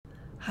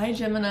Hi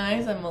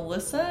Geminis, I'm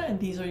Melissa and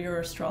these are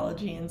your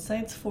astrology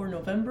insights for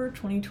November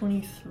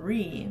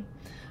 2023.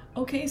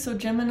 Okay, so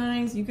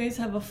Geminis, you guys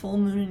have a full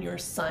moon in your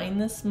sign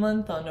this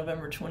month on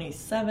November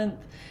 27th,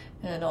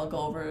 and I'll go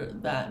over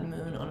that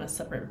moon on a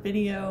separate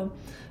video.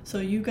 So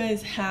you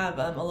guys have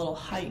a little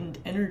heightened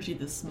energy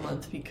this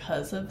month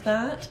because of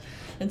that.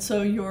 And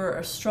so your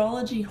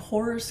astrology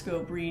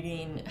horoscope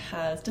reading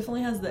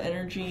definitely has the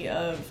energy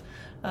of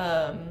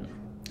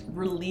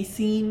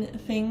releasing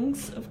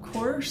things, of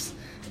course,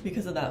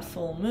 because of that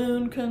full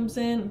moon comes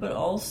in, but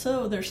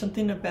also there's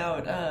something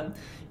about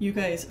you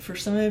guys, for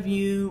some of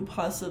you,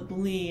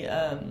 possibly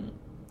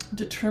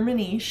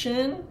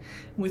determination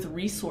with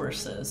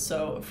resources.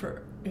 So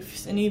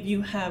if any of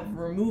you have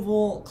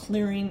removal,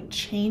 clearing,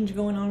 change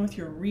going on with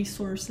your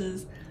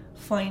resources,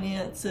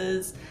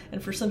 finances,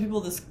 and for some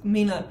people this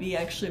may not be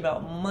actually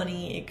about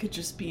money, it could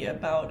just be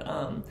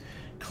about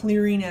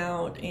clearing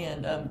out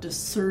and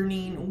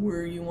discerning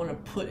where you want to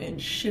put and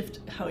shift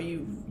how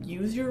you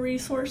use your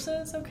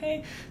resources,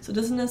 okay? So it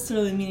doesn't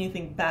necessarily mean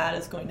anything bad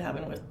is going to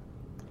happen with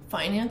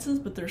finances,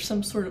 but there's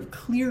some sort of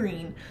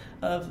clearing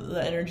of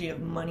the energy of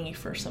money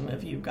for some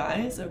of you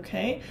guys,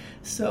 okay?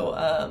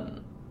 So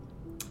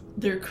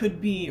there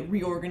could be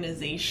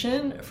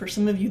reorganization. For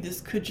some of you, this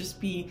could just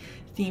be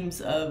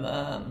themes of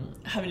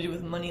having to do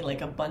with money,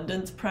 like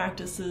abundance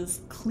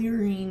practices,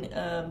 clearing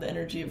the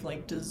energy of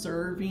like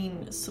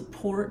deserving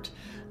support,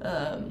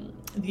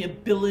 the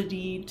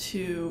ability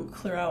to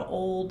clear out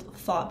old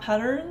thought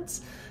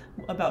patterns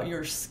about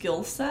your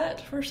skill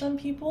set. For some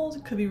people,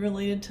 it could be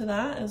related to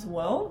that as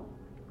well,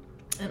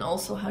 and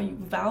also how you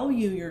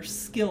value your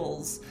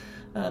skills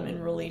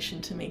in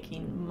relation to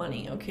making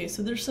money. Okay,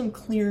 so there's some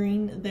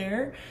clearing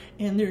there,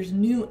 and there's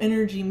new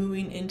energy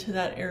moving into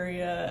that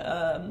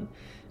area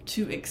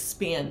to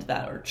expand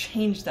that or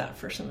change that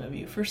for some of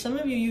you. For some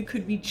of you, you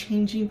could be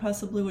changing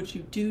possibly what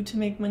you do to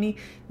make money,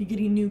 be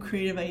getting new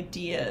creative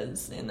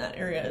ideas in that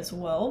area as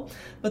well.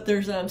 But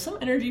there's some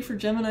energy for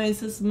Geminis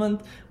this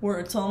month where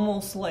it's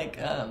almost like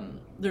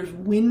there's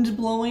wind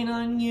blowing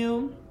on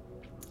you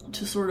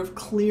to sort of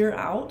clear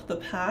out the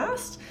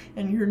past,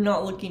 and you're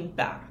not looking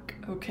back.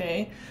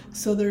 Okay,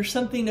 so there's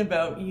something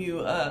about you,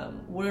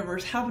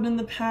 whatever's happened in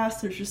the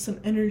past, there's just some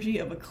energy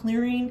of a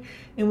clearing,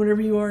 and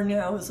whatever you are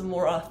now is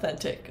more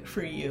authentic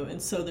for you.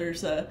 And so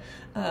there's a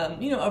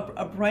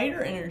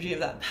brighter energy of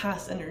that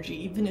past energy.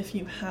 Even if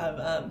you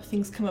have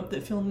things come up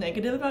that feel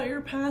negative about your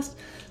past,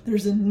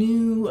 there's a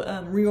new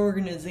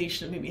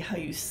reorganization of maybe how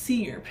you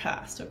see your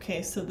past.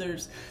 Okay, so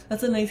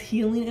that's a nice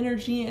healing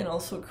energy and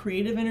also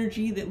creative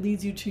energy that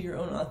leads you to your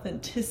own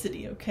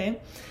authenticity.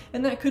 Okay,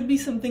 and that could be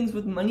some things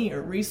with money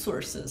or resources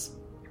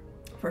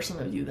for some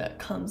of you that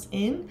comes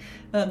in,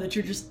 that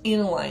you're just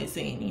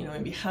analyzing,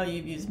 maybe how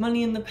you've used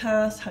money in the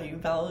past, how you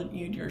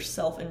valued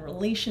yourself in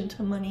relation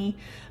to money,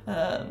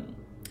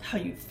 how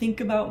you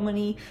think about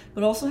money,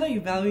 but also how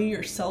you value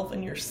yourself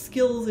and your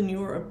skills and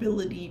your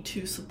ability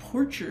to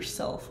support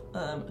yourself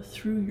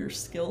through your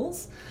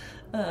skills.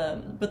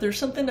 But there's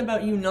something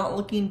about you not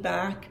looking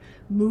back,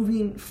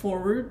 moving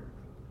forward,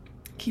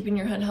 keeping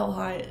your head held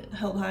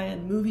high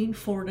and moving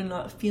forward and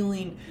not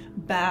feeling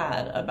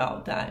bad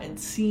about that, and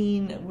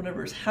seeing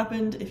whatever's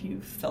happened, if you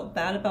felt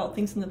bad about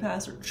things in the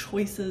past or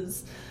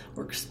choices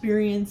or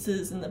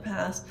experiences in the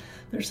past,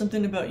 there's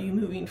something about you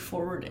moving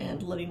forward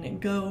and letting it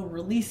go,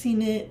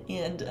 releasing it,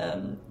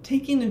 and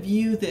taking a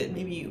view that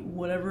maybe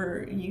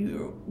wherever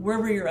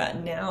you're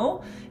at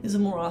now is a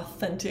more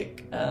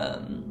authentic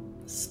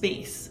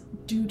space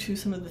due to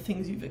some of the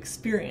things you've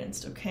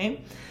experienced.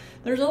 Okay,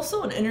 there's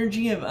also an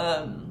energy of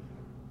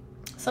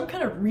some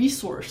kind of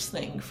resource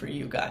thing for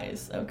you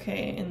guys,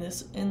 okay, in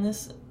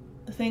this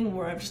thing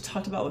where I've just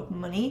talked about with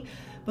money.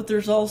 But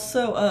there's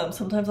also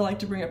sometimes I like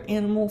to bring up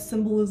animal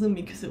symbolism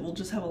because it will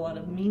just have a lot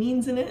of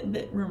meanings in it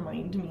that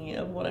remind me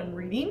of what I'm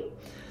reading.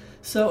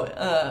 So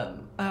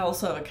I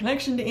also have a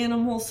connection to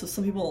animals, so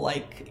some people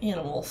like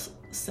animal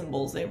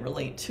symbols, they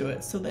relate to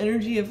it. So the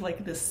energy of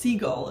like the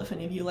seagull, if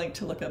any of you like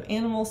to look up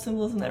animal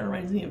symbolism, that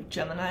reminds me of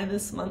Gemini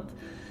this month.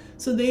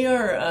 So they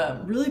are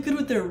really good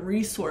with their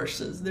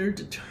resources. They're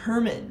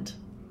determined.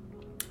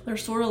 They're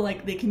sort of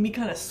like, they can be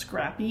kind of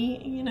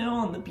scrappy,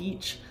 on the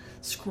beach,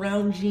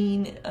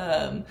 scrounging.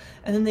 And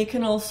then they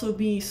can also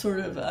be sort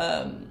of,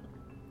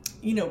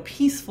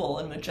 peaceful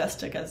and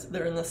majestic as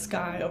they're in the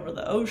sky over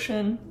the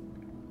ocean.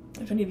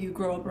 If any of you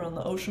grow up around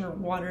the ocean or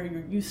water,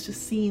 you're used to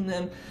seeing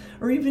them.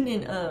 Or even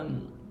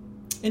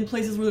in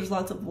places where there's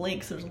lots of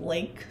lakes, there's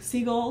lake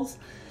seagulls.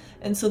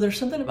 And so there's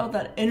something about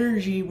that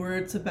energy where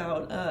it's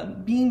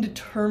about being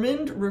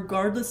determined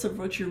regardless of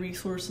what your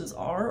resources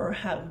are or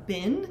have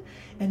been,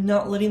 and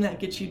not letting that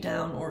get you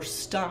down or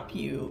stop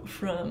you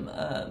from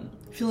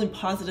feeling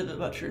positive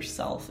about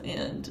yourself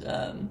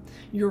and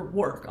your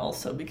work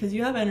also, because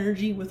you have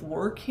energy with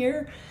work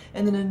here,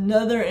 and then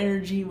another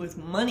energy with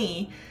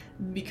money,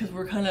 because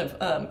we're kind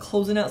of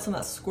closing out some of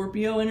that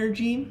Scorpio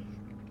energy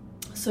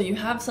So you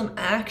have some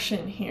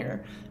action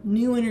here,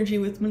 new energy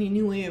with money,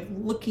 new way of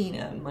looking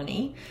at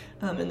money.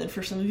 And then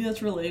for some of you,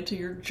 that's related to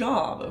your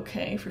job,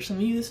 okay? For some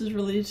of you, this is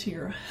related to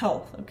your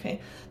health,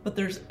 okay? But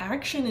there's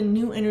action and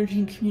new energy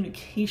and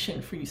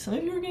communication for you. Some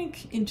of you are getting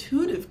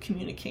intuitive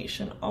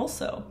communication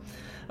also,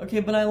 okay?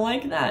 But I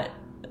like that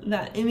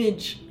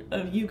image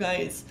of you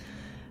guys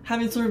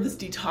having sort of this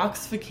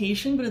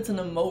detoxification, but it's an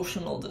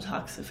emotional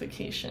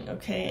detoxification,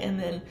 okay? And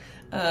then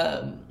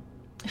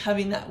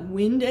having that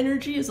wind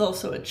energy is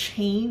also a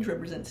change,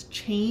 represents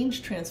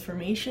change,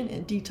 transformation,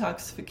 and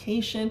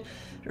detoxification.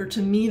 Or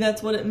to me,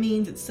 that's what it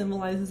means. It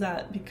symbolizes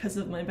that because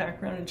of my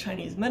background in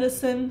Chinese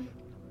medicine.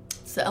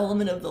 It's the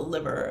element of the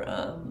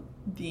liver,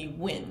 the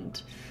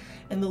wind.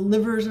 And the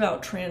liver is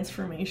about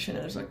transformation.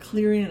 There's a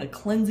clearing and a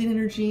cleansing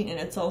energy, and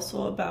it's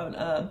also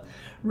about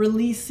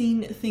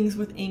releasing things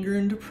with anger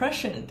and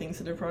depression, and things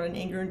that have brought in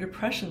anger and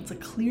depression. It's a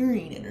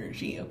clearing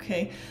energy,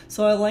 okay?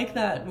 So I like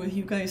that with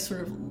you guys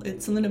sort of,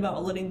 it's something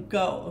about letting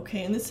go,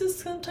 okay? And this is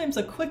sometimes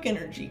a quick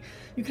energy.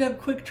 You could have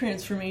quick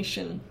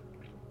transformation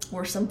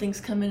where some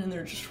things come in and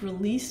they're just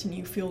released and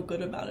you feel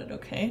good about it,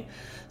 okay?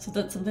 So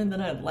that's something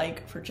that I'd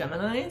like for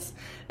Geminis.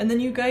 And then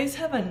you guys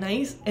have a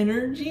nice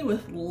energy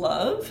with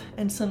love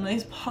and some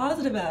nice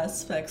positive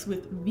aspects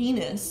with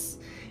Venus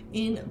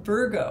in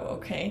Virgo,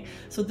 okay?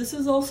 So this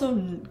is also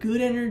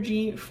good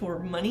energy for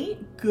money,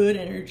 good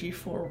energy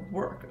for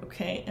work,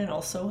 okay? And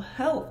also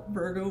health.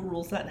 Virgo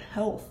rules that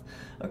health,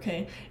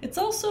 okay? It's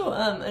also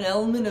an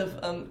element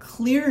of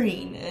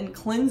clearing and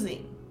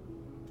cleansing.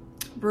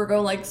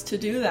 Virgo likes to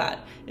do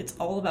that. It's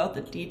all about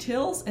the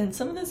details, and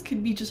some of this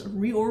could be just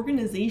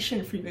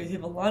reorganization for you guys. You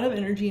have a lot of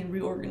energy in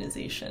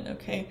reorganization,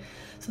 okay?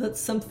 So that's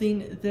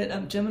something that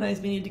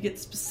Geminis may need to get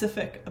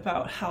specific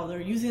about how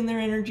they're using their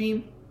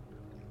energy.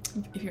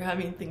 If you're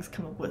having things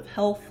come up with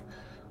health,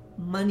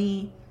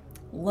 money,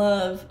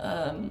 love,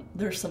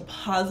 there's some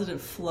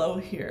positive flow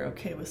here,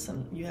 okay? With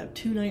some, you have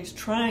two nice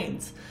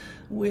trines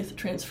with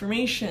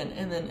transformation,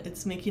 and then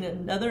it's making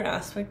another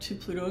aspect to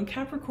Pluto and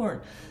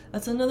Capricorn.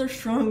 That's another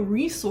strong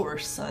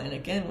resource sign.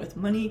 Again, with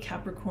money,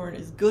 Capricorn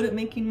is good at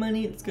making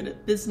money, it's good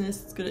at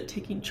business, it's good at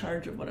taking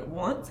charge of what it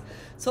wants.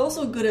 It's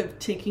also good at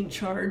taking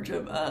charge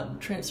of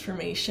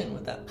transformation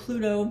with that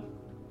Pluto.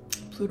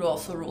 Pluto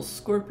also rules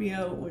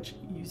Scorpio, which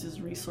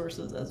uses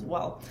resources as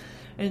well.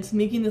 And it's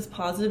making this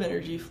positive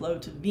energy flow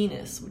to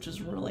Venus, which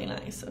is really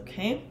nice,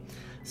 okay?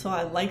 So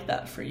I like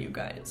that for you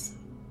guys.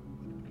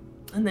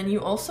 And then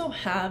you also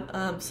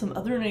have some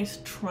other nice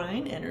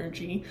trine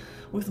energy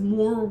with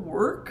more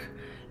work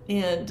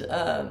and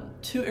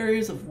two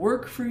areas of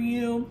work for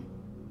you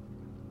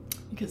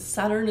because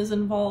Saturn is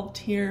involved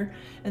here.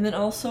 And then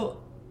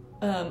also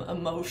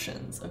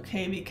emotions,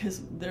 okay?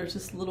 Because there's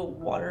this little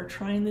water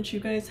trine that you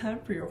guys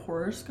have for your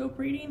horoscope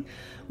reading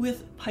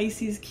with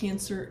Pisces,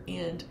 Cancer,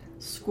 and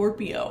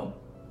Scorpio.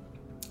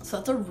 So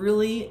that's a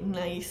really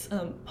nice,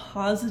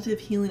 positive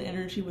healing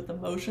energy with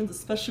emotions,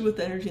 especially with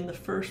the energy in the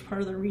first part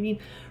of the reading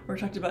where I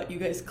talked about you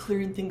guys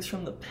clearing things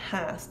from the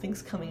past,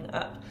 things coming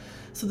up.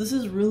 So this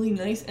is really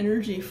nice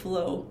energy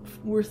flow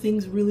where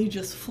things really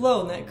just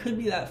flow. And that could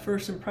be that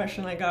first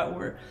impression I got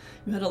where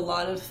you had a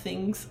lot of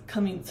things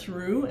coming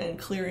through and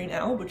clearing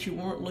out, but you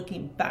weren't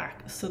looking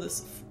back. So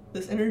this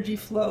energy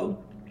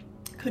flow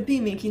could be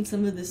making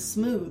some of this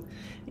smooth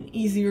and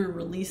easier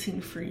releasing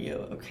for you,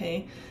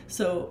 okay?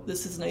 So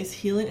this is nice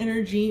healing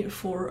energy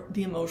for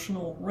the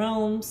emotional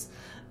realms.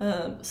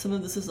 Some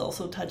of this is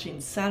also touching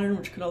Saturn,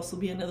 which could also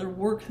be another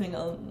work thing,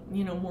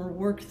 more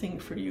work thing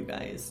for you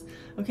guys.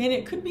 Okay, and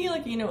it could be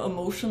like,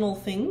 emotional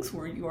things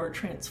where you are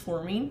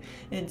transforming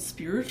and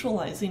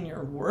spiritualizing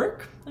your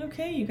work.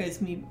 Okay, you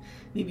guys may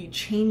be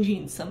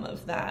changing some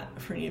of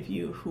that for any of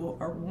you who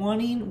are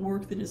wanting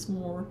work that is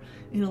more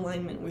in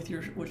alignment with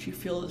what you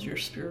feel is your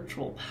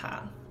spiritual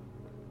path.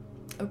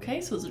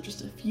 Okay, so those are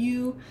just a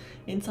few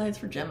insights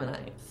for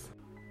Geminis.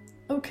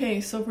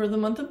 Okay, so for the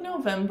month of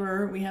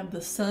November, we have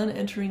the Sun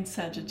entering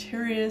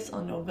Sagittarius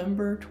on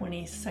November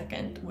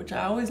 22nd, which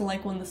I always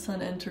like when the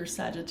Sun enters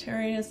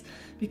Sagittarius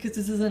because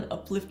this is an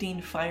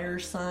uplifting fire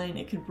sign.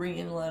 It can bring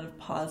in a lot of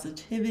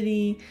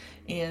positivity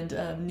and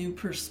new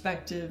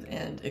perspective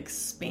and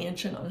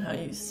expansion on how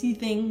you see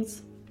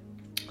things.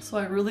 So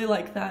I really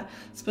like that,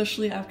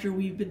 especially after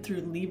we've been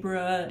through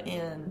Libra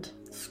and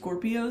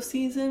Scorpio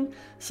season.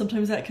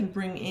 Sometimes that can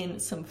bring in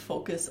some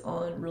focus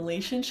on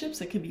relationships.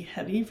 It can be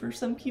heavy for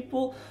some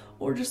people,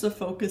 or just a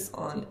focus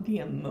on the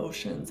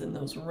emotions in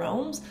those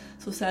realms.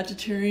 So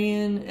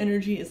Sagittarian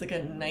energy is like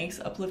a nice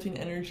uplifting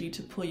energy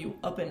to pull you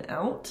up and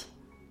out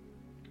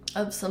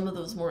of some of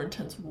those more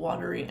intense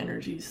watery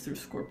energies through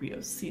Scorpio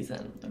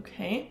season,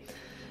 okay?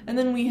 And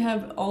then we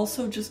have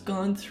also just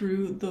gone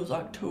through those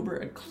October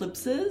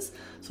eclipses.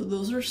 So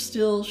those are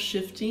still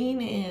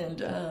shifting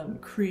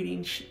and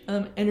creating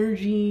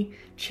energy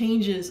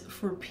changes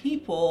for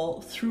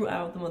people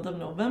throughout the month of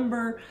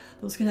November.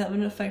 Those can have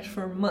an effect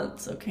for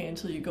months, okay,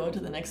 until you go into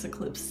the next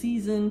eclipse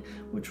season,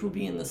 which will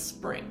be in the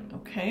spring,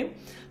 okay?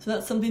 So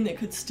that's something that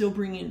could still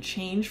bring in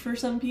change for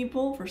some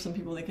people. For some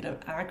people, they could have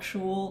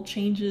actual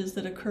changes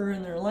that occur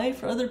in their life.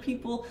 For other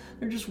people,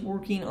 they're just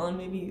working on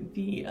maybe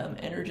the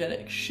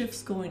energetic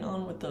shifts going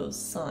on with those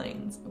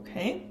signs,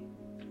 okay?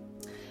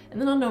 And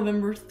then on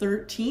November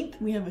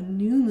 13th, we have a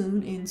new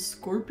moon in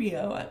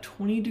Scorpio at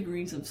 20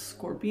 degrees of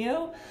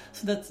Scorpio.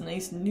 So that's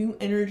nice new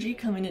energy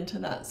coming into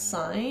that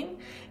sign.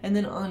 And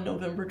then on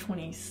November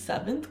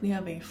 27th, we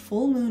have a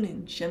full moon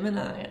in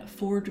Gemini at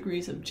 4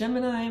 degrees of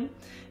Gemini.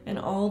 And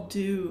I'll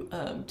do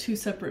 2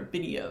 separate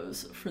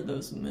videos for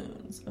those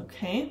moons,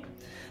 okay?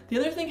 The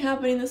other thing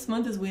happening this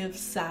month is we have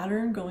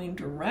Saturn going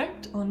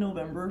direct on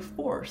November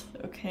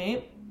 4th,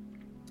 okay?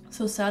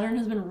 So Saturn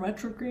has been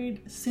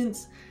retrograde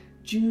since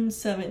June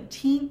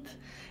 17th,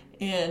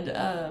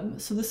 and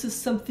so this is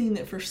something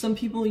that for some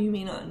people you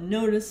may not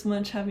notice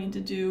much having to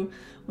do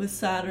with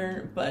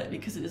Saturn, but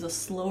because it is a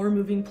slower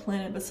moving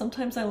planet. But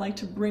sometimes I like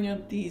to bring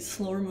up these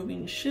slower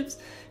moving shifts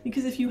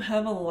because if you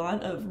have a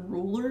lot of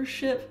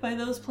rulership by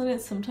those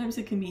planets, sometimes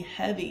it can be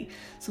heavy.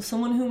 So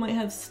someone who might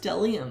have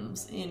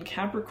stelliums in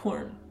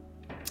Capricorn,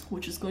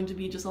 which is going to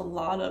be just a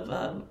lot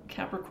of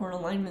Capricorn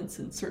alignments,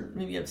 and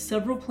maybe you have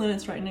several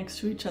planets right next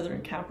to each other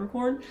in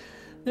Capricorn,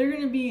 they're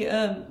going to be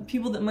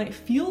people that might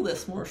feel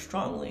this more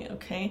strongly,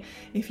 okay?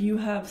 If you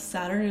have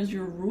Saturn as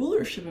your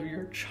rulership of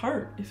your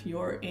chart, if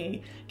you're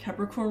a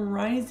Capricorn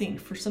rising,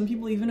 for some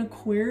people even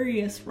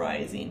Aquarius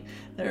rising,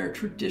 their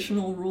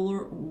traditional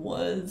ruler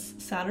was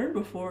Saturn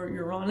before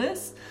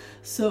Uranus.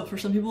 So for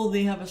some people,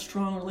 they have a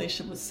strong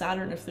relationship with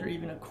Saturn if they're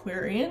even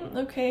Aquarian,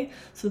 okay?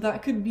 So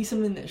that could be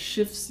something that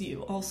shifts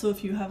you. Also,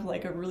 if you have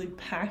like a really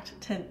packed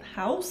 10th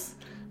house,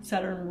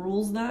 Saturn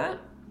rules that.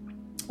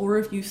 Or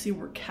if you see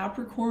where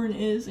Capricorn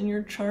is in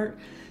your chart,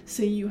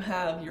 say you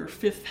have your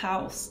 5th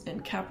house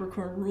and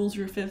Capricorn rules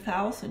your 5th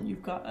house and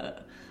you've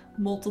got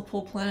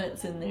multiple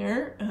planets in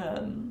there,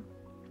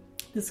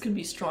 this could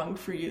be strong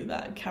for you,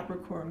 that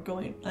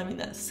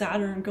that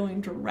Saturn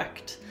going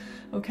direct,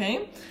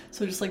 okay?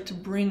 So I just like to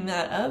bring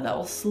that up. That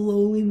will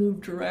slowly move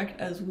direct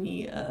as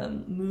we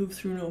move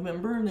through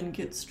November and then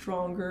get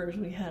stronger as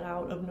we head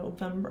out of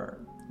November.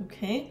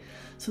 Okay,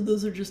 so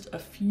those are just a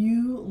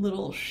few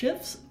little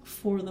shifts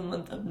for the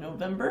month of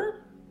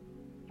November.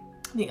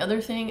 The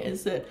other thing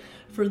is that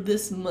for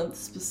this month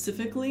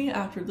specifically,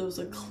 after those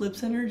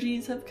eclipse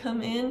energies have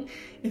come in,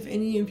 if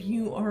any of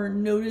you are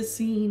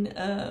noticing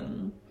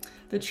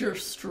that you're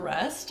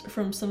stressed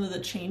from some of the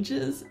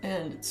changes,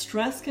 and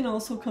stress can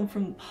also come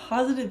from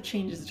positive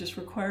changes that just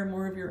require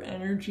more of your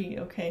energy,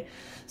 okay?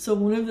 So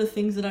one of the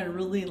things that I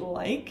really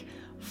like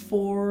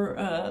for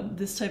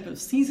this type of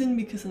season,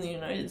 because in the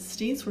United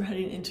States we're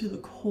heading into the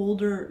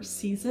colder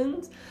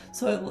seasons,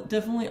 so I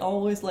definitely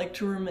always like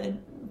to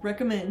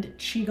recommend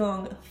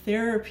Qigong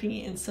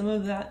therapy, and some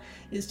of that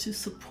is to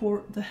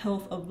support the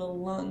health of the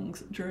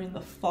lungs during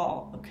the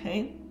fall,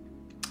 okay?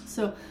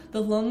 So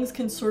the lungs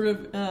can sort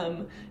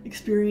of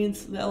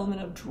experience the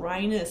element of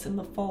dryness in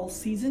the fall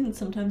season, and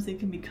sometimes they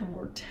can become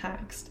more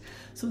taxed.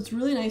 So it's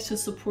really nice to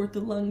support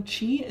the lung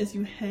qi as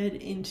you head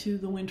into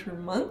the winter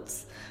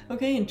months.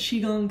 Okay, and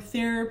Qigong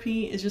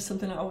therapy is just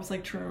something I always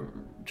like to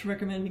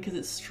recommend because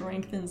it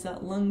strengthens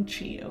that lung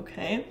qi,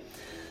 okay?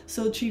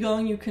 So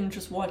Qigong you can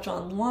just watch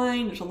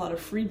online. There's a lot of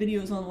free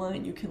videos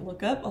online you can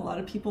look up. A lot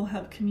of people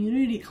have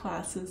community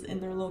classes in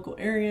their local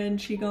area in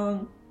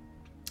Qigong.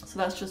 So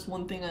that's just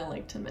one thing I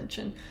like to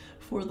mention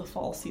for the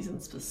fall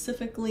season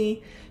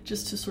specifically,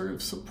 just to sort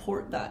of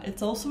support that.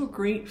 It's also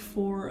great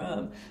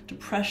for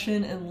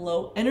depression and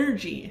low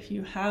energy. If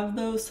you have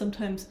those,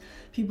 sometimes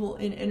people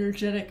in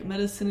energetic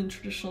medicine and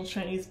traditional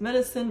Chinese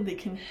medicine, they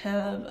can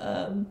have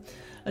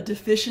a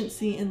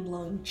deficiency in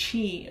lung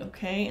qi,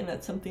 okay? And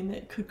that's something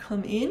that could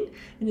come in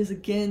and is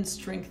again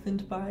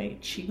strengthened by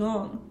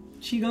Qigong.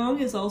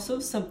 Qigong is also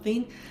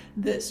something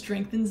that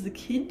strengthens the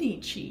kidney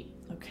qi,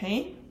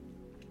 okay?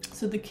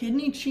 So the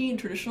kidney qi in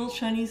traditional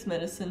Chinese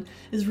medicine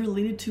is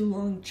related to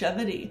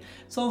longevity.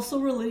 It's also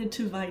related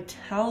to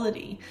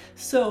vitality.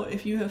 So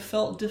if you have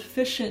felt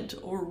deficient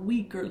or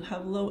weak or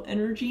have low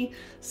energy,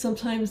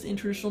 sometimes in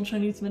traditional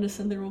Chinese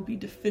medicine there will be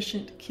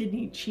deficient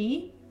kidney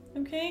qi,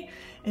 okay?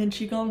 And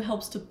Qigong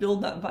helps to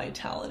build that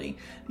vitality.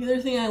 The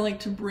other thing I like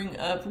to bring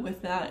up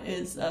with that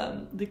is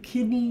the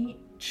kidney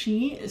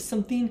qi is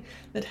something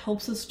that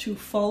helps us to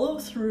follow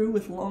through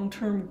with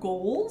long-term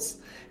goals.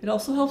 It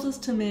also helps us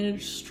to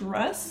manage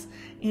stress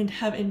and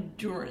have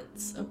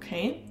endurance,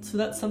 okay? So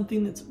that's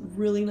something that's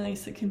really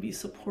nice that can be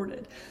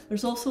supported.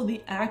 There's also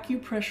the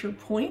acupressure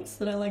points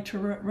that I like to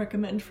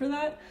recommend for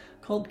that,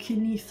 called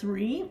Kidney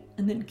 3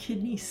 and then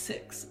Kidney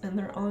 6, and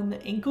they're on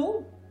the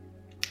ankle.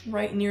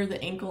 right near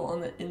the ankle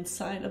on the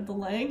inside of the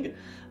leg.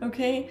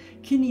 Okay,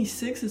 kidney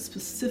 6 is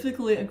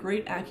specifically a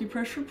great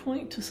acupressure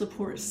point to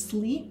support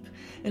sleep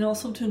and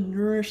also to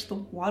nourish the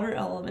water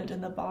element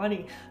in the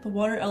body. The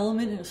water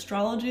element in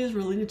astrology is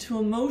related to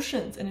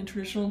emotions, and in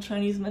traditional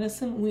Chinese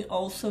medicine we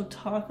also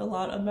talk a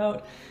lot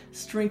about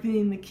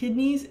strengthening the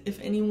kidneys if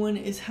anyone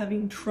is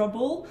having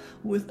trouble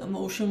with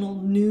emotional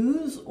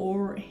news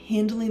or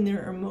handling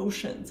their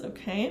emotions.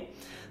 Okay,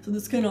 so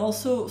this can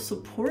also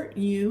support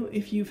you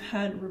if you've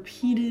had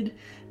repeated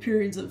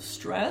periods of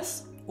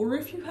stress, or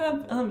if you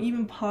have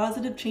even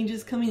positive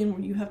changes coming in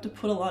where you have to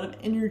put a lot of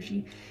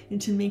energy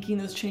into making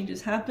those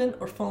changes happen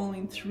or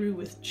following through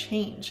with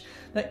change.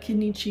 That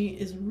kidney chi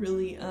is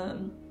really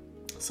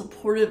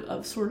supportive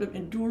of sort of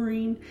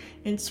enduring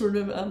and sort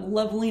of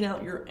leveling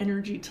out your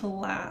energy to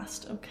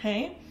last.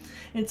 Okay,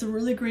 and it's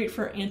really great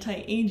for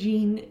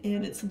anti-aging,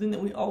 and it's something that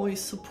we always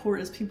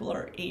support as people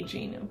are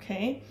aging.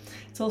 Okay,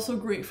 it's also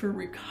great for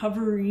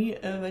recovery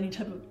of any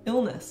type of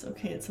illness.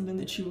 Okay, it's something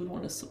that you would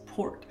want to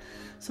support.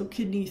 So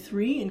kidney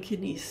 3 and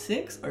kidney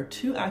 6 are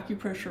 2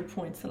 acupressure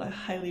points that I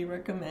highly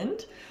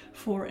recommend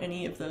for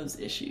any of those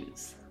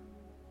issues.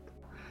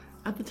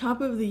 At the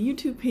top of the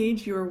YouTube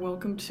page, you are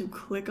welcome to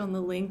click on the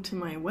link to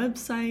my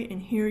website,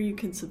 and here you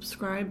can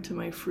subscribe to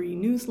my free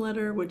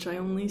newsletter, which I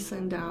only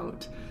send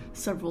out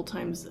several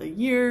times a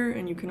year,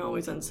 and you can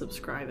always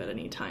unsubscribe at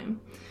any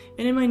time.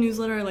 And in my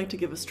newsletter, I like to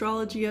give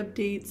astrology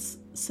updates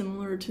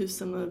similar to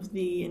some of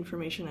the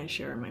information I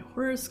share in my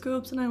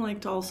horoscopes, and I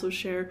like to also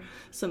share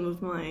some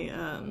of my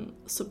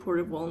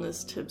supportive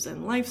wellness tips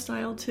and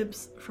lifestyle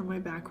tips from my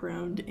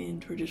background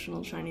in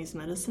traditional Chinese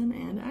medicine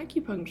and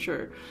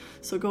acupuncture.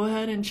 So go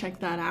ahead and check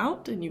that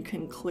out, and you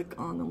can click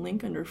on the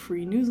link under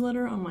free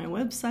newsletter on my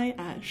website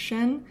at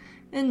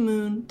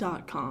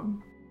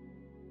shenandmoon.com.